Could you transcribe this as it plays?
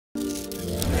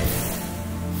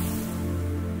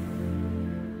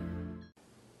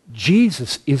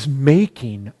Jesus is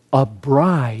making a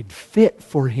bride fit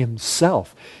for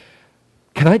Himself.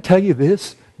 Can I tell you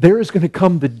this? There is going to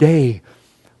come the day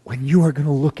when you are going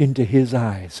to look into His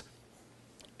eyes,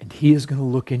 and He is going to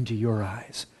look into your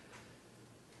eyes,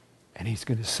 and He's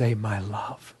going to say, my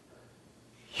love,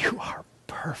 you are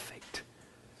perfect.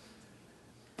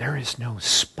 There is no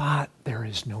spot, there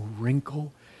is no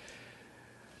wrinkle.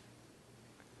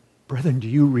 Brethren, do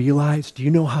you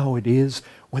know how it is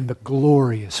when the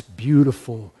glorious,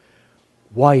 beautiful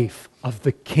wife of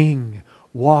the king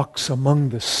walks among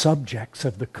the subjects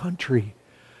of the country?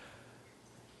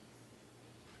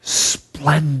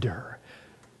 Splendor.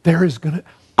 There is going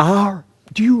to...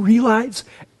 Do you realize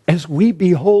as we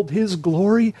behold His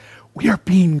glory, we are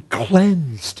being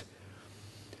cleansed?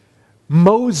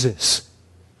 Moses,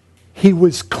 he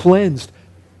was cleansed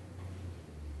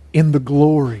in the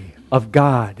glory of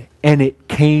God, and it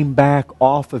came back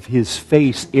off of his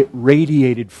face. It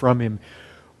radiated from him.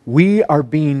 We are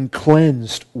being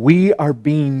cleansed. We are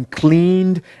being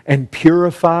cleaned and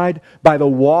purified by the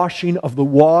washing of the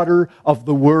water of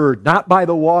the Word. Not by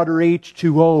the water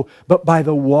H2O, but by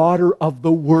the water of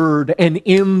the Word. And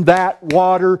in that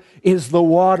water is the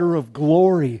water of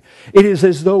glory. It is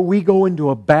as though we go into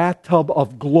a bathtub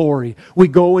of glory. We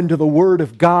go into the Word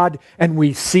of God and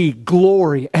we see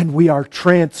glory and we are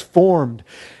transformed.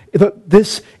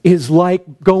 This is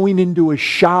like going into a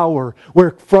shower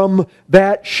where from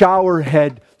that shower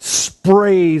head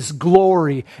sprays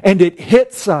glory and it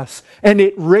hits us and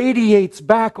it radiates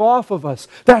back off of us.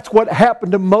 That's what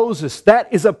happened to Moses.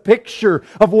 That is a picture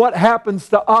of what happens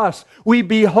to us. We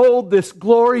behold this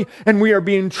glory and we are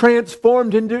being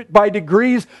transformed by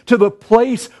degrees to the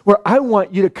place where I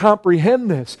want you to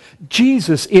comprehend this.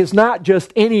 Jesus is not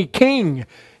just any king.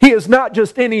 He is not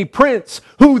just any prince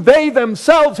who they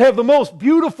themselves have the most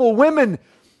beautiful women.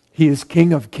 He is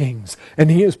King of Kings,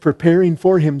 and He is preparing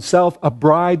for Himself a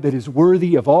bride that is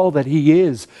worthy of all that He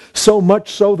is. So much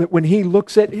so that when He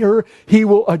looks at her, He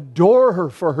will adore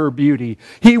her for her beauty.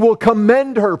 He will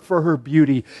commend her for her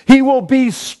beauty. He will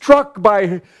be struck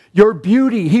by your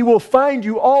beauty. He will find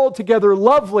you altogether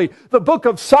lovely. The book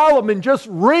of Solomon just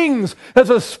rings as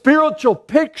a spiritual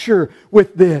picture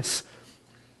with this.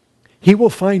 He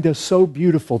will find us so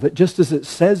beautiful that just as it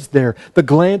says there, the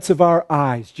glance of our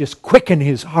eyes just quicken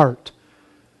His heart.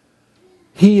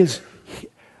 This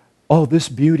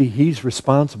beauty, He's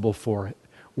responsible for it.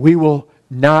 We will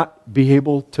not be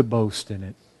able to boast in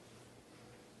it.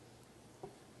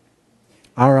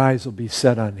 Our eyes will be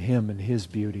set on Him and His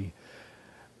beauty.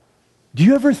 Do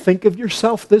you ever think of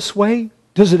yourself this way?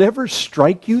 Does it ever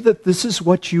strike you that this is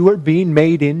what you are being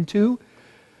made into?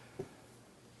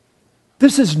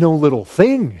 This is no little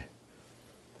thing.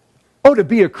 Oh, to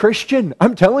be a Christian,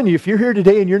 I'm telling you, if you're here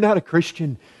today and you're not a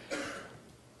Christian,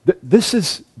 this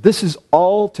is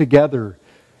altogether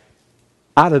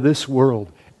out of this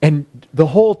world. And the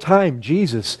whole time,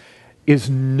 Jesus is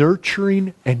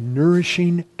nurturing and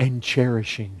nourishing and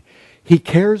cherishing. He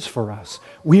cares for us.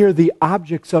 We are the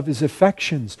objects of His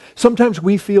affections. Sometimes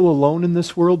we feel alone in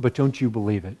this world, but don't you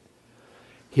believe it?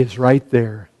 He is right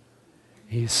there.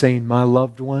 He's saying, my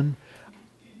loved one,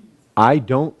 I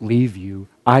don't leave you.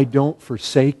 I don't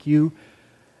forsake you.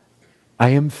 I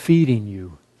am feeding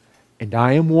you, and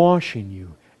I am washing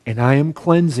you, and I am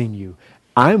cleansing you.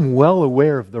 I'm well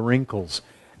aware of the wrinkles,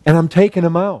 and I'm taking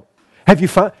them out.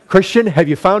 Christian, have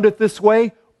you found it this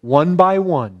way? One by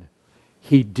one,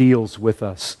 He deals with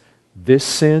us. This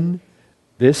sin,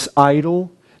 this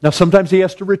idol. Now, sometimes He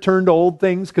has to return to old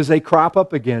things because they crop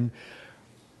up again.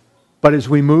 But as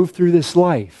we move through this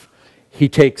life, He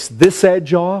takes this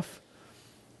edge off,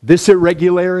 this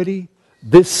irregularity,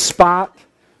 this spot,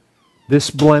 this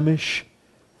blemish,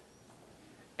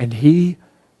 and He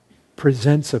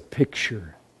presents a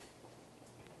picture.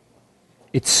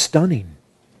 It's stunning.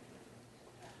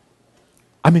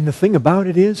 I mean, the thing about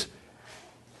it is,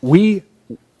 we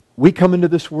come into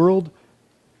this world,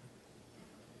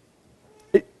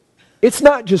 it's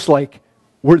not just like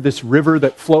we're this river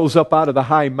that flows up out of the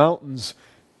high mountains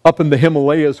up in the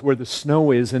Himalayas where the snow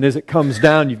is, and as it comes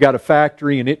down, you've got a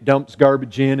factory and it dumps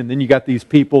garbage in, and then you got these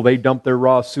people, they dump their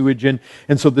raw sewage in,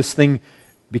 and so this thing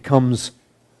becomes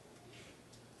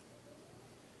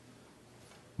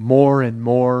more and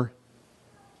more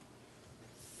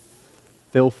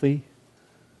filthy.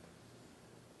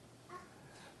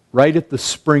 Right at the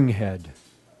springhead,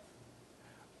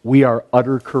 we are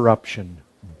utter corruption,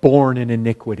 born in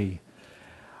iniquity.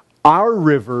 Our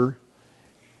river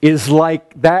is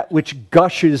like that which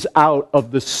gushes out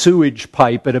of the sewage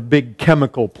pipe at a big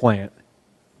chemical plant.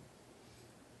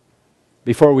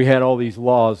 Before we had all these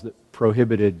laws that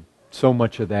prohibited so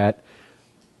much of that,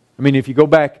 I mean, if you go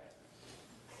back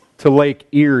to Lake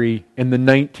Erie in the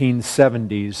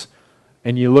 1970s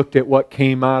and you looked at what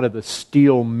came out of the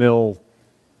steel mill,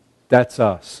 that's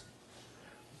us.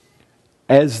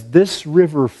 As this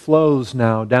river flows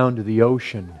now down to the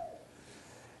ocean,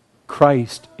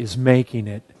 Christ is making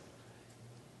it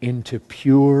into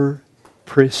pure,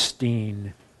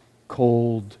 pristine,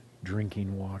 cold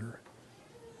drinking water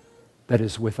that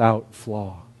is without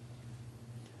flaw.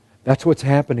 That's what's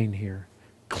happening here.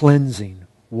 Cleansing,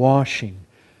 washing.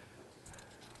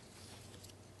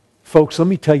 Folks, let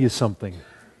me tell you something.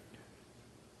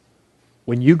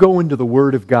 When you go into the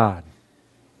Word of God,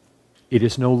 it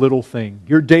is no little thing.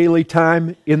 Your daily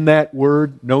time in that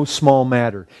Word, no small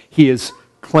matter. He is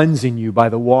cleansing you by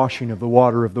the washing of the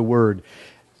water of the Word.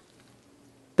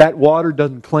 That water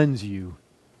doesn't cleanse you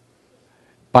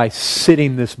by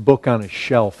sitting this book on a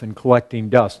shelf and collecting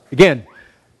dust. Again,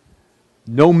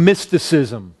 no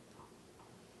mysticism.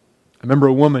 I remember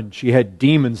a woman, she had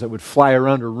demons that would fly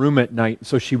around her room at night,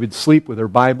 so she would sleep with her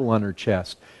Bible on her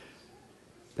chest.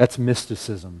 That's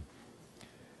mysticism.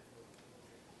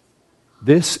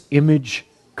 This image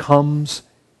comes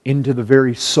into the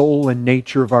very soul and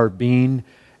nature of our being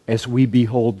as we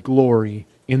behold glory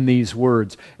in these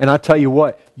words. And I tell you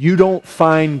what, you don't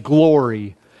find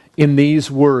glory in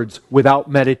these words without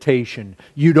meditation.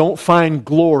 You don't find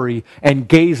glory and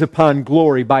gaze upon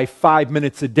glory by 5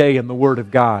 minutes a day in the Word of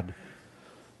God.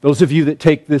 Those of you that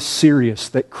take this serious,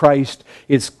 that Christ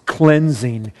is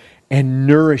cleansing and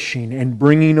nourishing and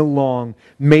bringing along,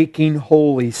 making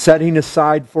holy, setting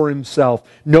aside for Himself,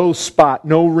 no spot,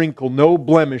 no wrinkle, no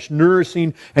blemish,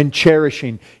 nourishing and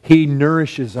cherishing. He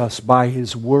nourishes us by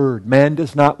His Word. Man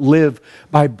does not live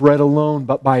by bread alone,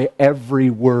 but by every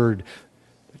word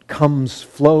that comes,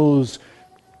 flows,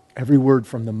 every word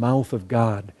from the mouth of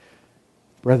God.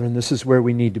 Brethren, this is where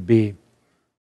we need to be.